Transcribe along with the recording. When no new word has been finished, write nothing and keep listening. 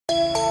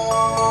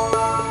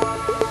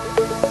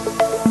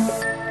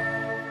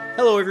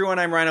everyone,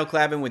 I'm Rhino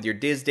Clavin with your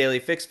Diz Daily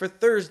Fix for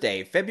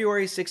Thursday,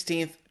 February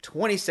 16th,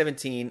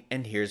 2017,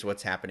 and here's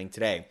what's happening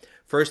today.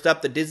 First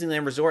up, the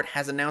Disneyland Resort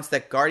has announced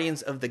that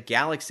Guardians of the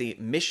Galaxy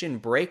Mission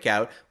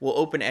Breakout will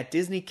open at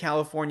Disney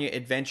California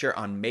Adventure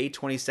on May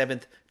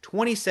 27th,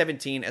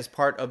 2017 as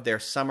part of their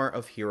Summer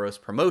of Heroes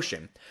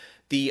promotion.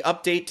 The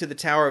update to the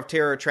Tower of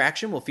Terror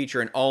attraction will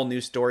feature an all-new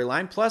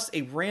storyline, plus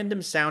a random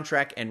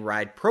soundtrack and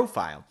ride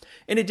profile.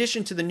 In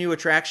addition to the new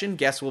attraction,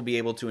 guests will be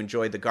able to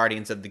enjoy the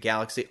Guardians of the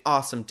Galaxy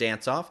Awesome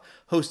Dance-Off,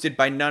 hosted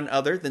by none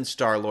other than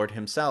Star-Lord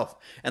himself.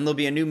 And there'll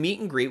be a new meet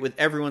and greet with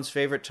everyone's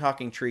favorite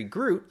talking tree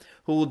Groot,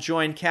 who will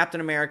join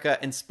Captain America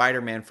and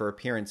Spider-Man for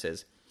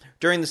appearances.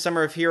 During the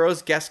Summer of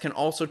Heroes, guests can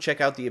also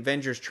check out the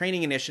Avengers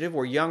Training Initiative,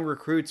 where young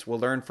recruits will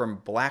learn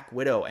from Black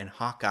Widow and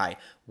Hawkeye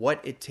what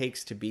it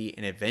takes to be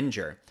an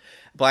Avenger.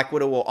 Black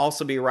Widow will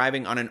also be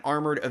arriving on an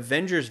armored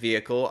Avengers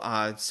vehicle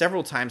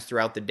several times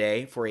throughout the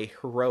day for a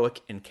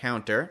heroic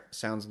encounter.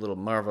 Sounds a little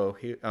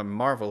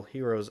Marvel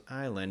Heroes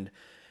Island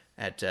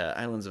at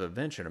Islands of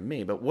Adventure to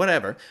me, but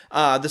whatever.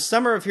 The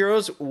Summer of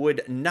Heroes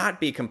would not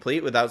be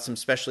complete without some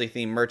specially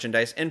themed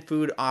merchandise and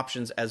food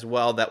options as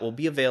well that will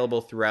be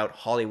available throughout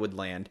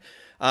Hollywoodland.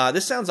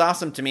 This sounds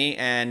awesome to me,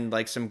 and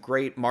like some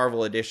great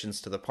Marvel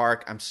additions to the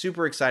park. I'm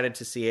super excited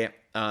to see it.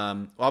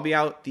 I'll be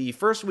out the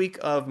first week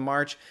of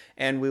March,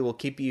 and we will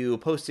keep you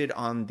posted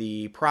on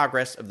the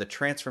progress of the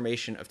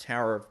transformation of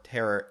Tower of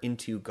Terror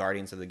into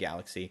Guardians of the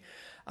Galaxy.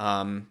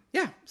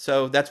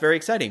 So that's very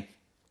exciting.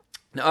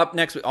 Now, up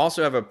next, we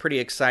also have a pretty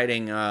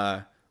exciting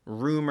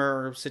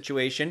rumor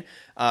situation.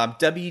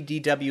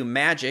 WDW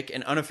Magic,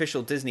 an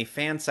unofficial Disney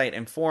fan site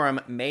and forum,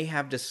 may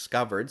have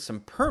discovered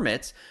some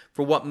permits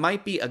for what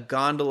might be a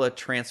gondola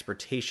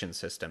transportation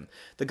system.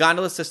 The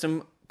gondola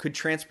system could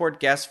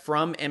transport guests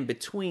from and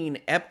between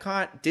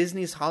Epcot,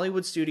 Disney's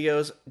Hollywood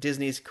Studios,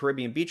 Disney's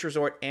Caribbean Beach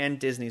Resort, and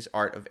Disney's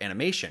Art of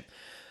Animation.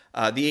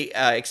 The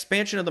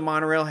expansion of the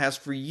monorail has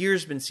for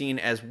years been seen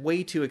as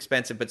way too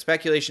expensive, but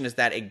speculation is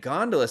that a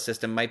gondola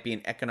system might be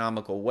an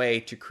economical way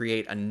to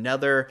create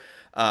another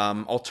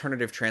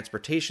alternative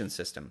transportation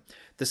system.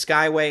 The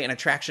Skyway, an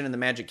attraction in the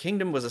Magic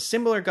Kingdom, was a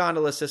similar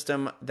gondola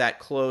system that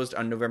closed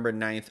on November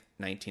 9th,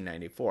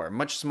 1994.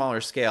 Much smaller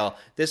scale.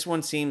 This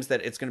one seems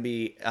that it's going to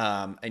be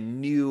a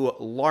new,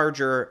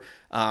 larger,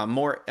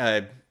 more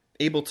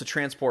able to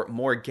transport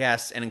more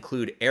guests and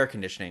include air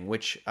conditioning,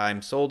 which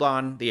I'm sold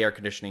on the air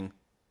conditioning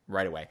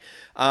right away.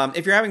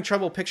 If you're having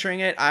trouble picturing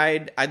it,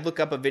 I'd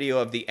look up a video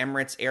of the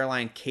Emirates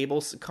airline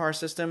cable car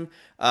system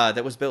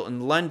that was built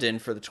in London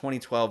for the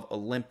 2012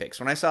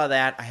 Olympics. When I saw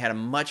that, I had a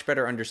much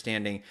better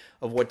understanding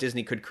of what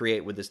Disney could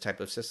create with this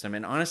type of system.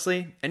 And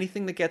honestly,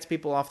 anything that gets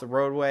people off the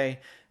roadway,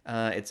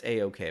 it's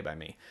A-okay by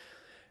me.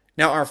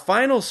 Now, our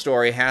final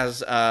story has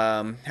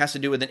to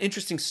do with an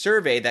interesting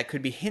survey that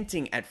could be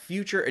hinting at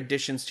future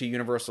additions to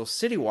Universal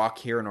City Walk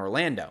here in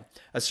Orlando.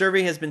 A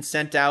survey has been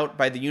sent out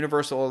by the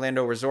Universal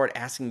Orlando Resort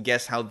asking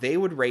guests how they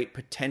would rate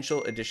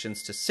potential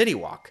additions to City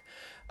Walk.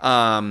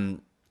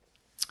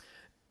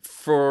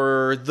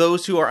 For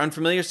those who are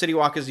unfamiliar, City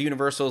Walk is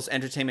Universal's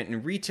entertainment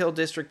and retail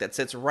district that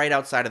sits right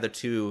outside of the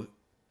two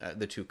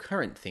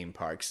current theme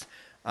parks.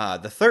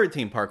 The third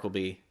theme park will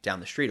be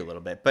down the street a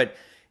little bit, but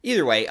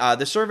either way,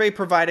 the survey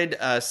provided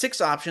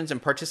 6 options,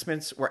 and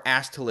participants were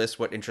asked to list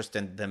what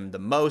interested them the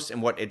most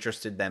and what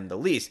interested them the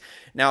least.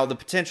 Now, the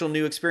potential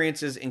new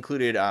experiences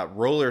included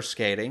roller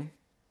skating,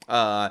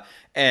 an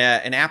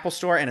Apple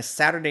Store, and a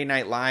Saturday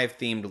Night Live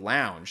themed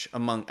lounge,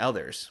 among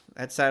others.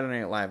 That Saturday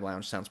Night Live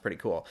lounge sounds pretty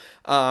cool.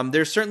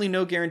 There's certainly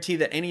no guarantee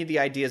that any of the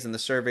ideas in the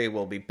survey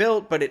will be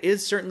built, but it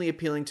is certainly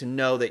appealing to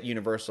know that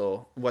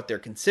Universal, what they're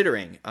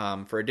considering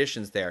for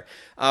additions there.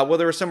 Well,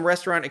 there were some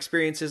restaurant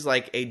experiences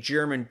like a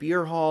German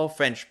beer hall,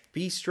 French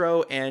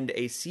bistro, and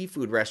a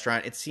seafood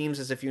restaurant. It seems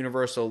as if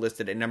Universal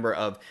listed a number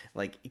of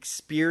like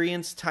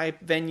experience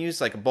type venues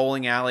like a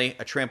bowling alley,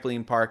 a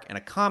trampoline park, and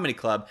a comedy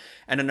club,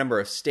 and a number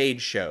of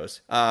stage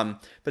shows. But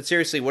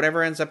seriously,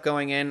 whatever ends up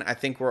going in, I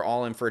think we're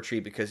all in for a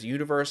treat because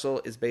Universal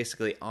is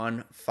basically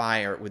on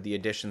fire with the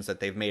additions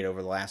that they've made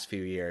over the last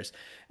few years.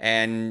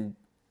 And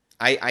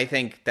I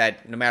think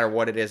that no matter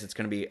what it is, it's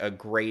going to be a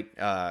great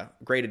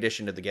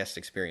addition to the guest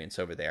experience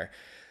over there.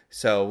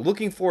 So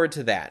looking forward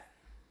to that.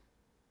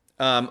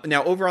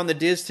 Now, over on the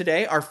Diz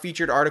today, our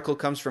featured article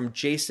comes from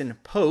Jason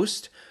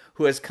Post,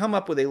 who has come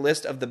up with a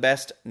list of the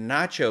best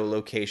nacho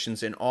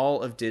locations in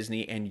all of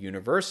Disney and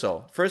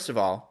Universal. First of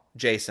all,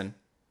 Jason,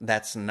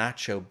 that's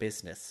nacho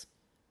business.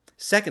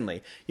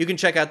 Secondly, you can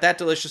check out that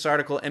delicious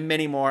article and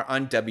many more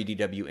on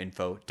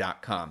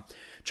wdwinfo.com.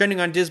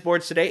 Trending on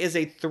Disboards today is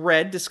a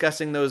thread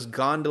discussing those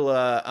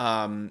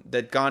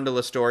that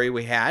gondola story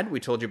we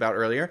told you about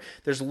earlier.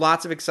 There's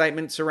lots of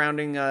excitement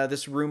surrounding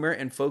this rumor,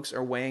 and folks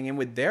are weighing in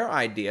with their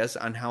ideas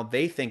on how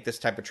they think this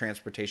type of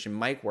transportation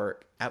might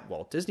work at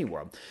Walt Disney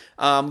World.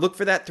 Look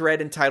for that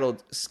thread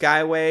entitled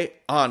Skyway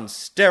on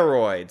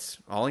Steroids,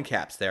 all in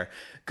caps there,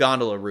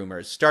 Gondola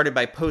Rumors, started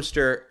by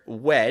poster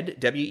WED,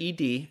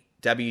 W-E-D,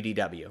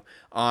 WDW,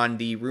 on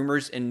the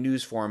Rumors and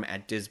News forum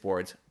at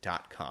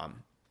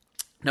disboards.com.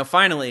 Now,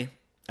 finally,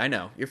 I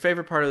know, your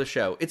favorite part of the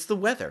show. It's the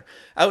weather.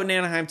 Out in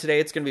Anaheim today,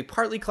 it's going to be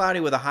partly cloudy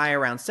with a high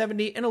around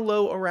 70 and a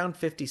low around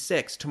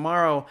 56.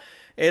 Tomorrow,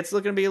 it's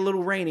looking to be a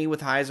little rainy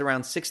with highs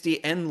around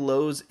 60 and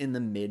lows in the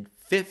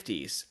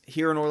mid-50s.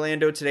 Here in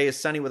Orlando, today is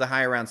sunny with a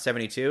high around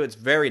 72. It's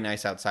very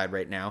nice outside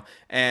right now,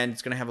 and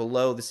it's going to have a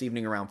low this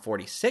evening around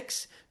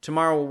 46.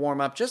 Tomorrow will warm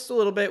up just a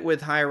little bit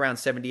with high around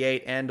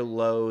 78 and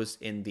lows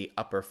in the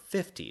upper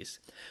 50s.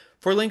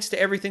 For links to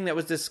everything that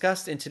was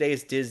discussed in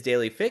today's Diz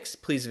Daily Fix,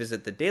 please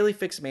visit the Daily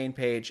Fix main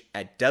page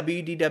at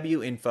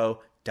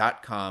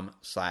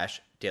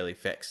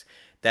wdwinfo.com/dailyfix.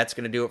 That's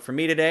going to do it for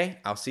me today.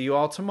 I'll see you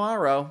all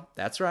tomorrow.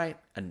 That's right,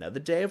 another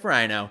day of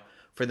Rhino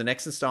for the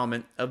next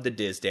installment of the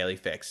Diz Daily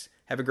Fix.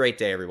 Have a great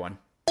day, everyone.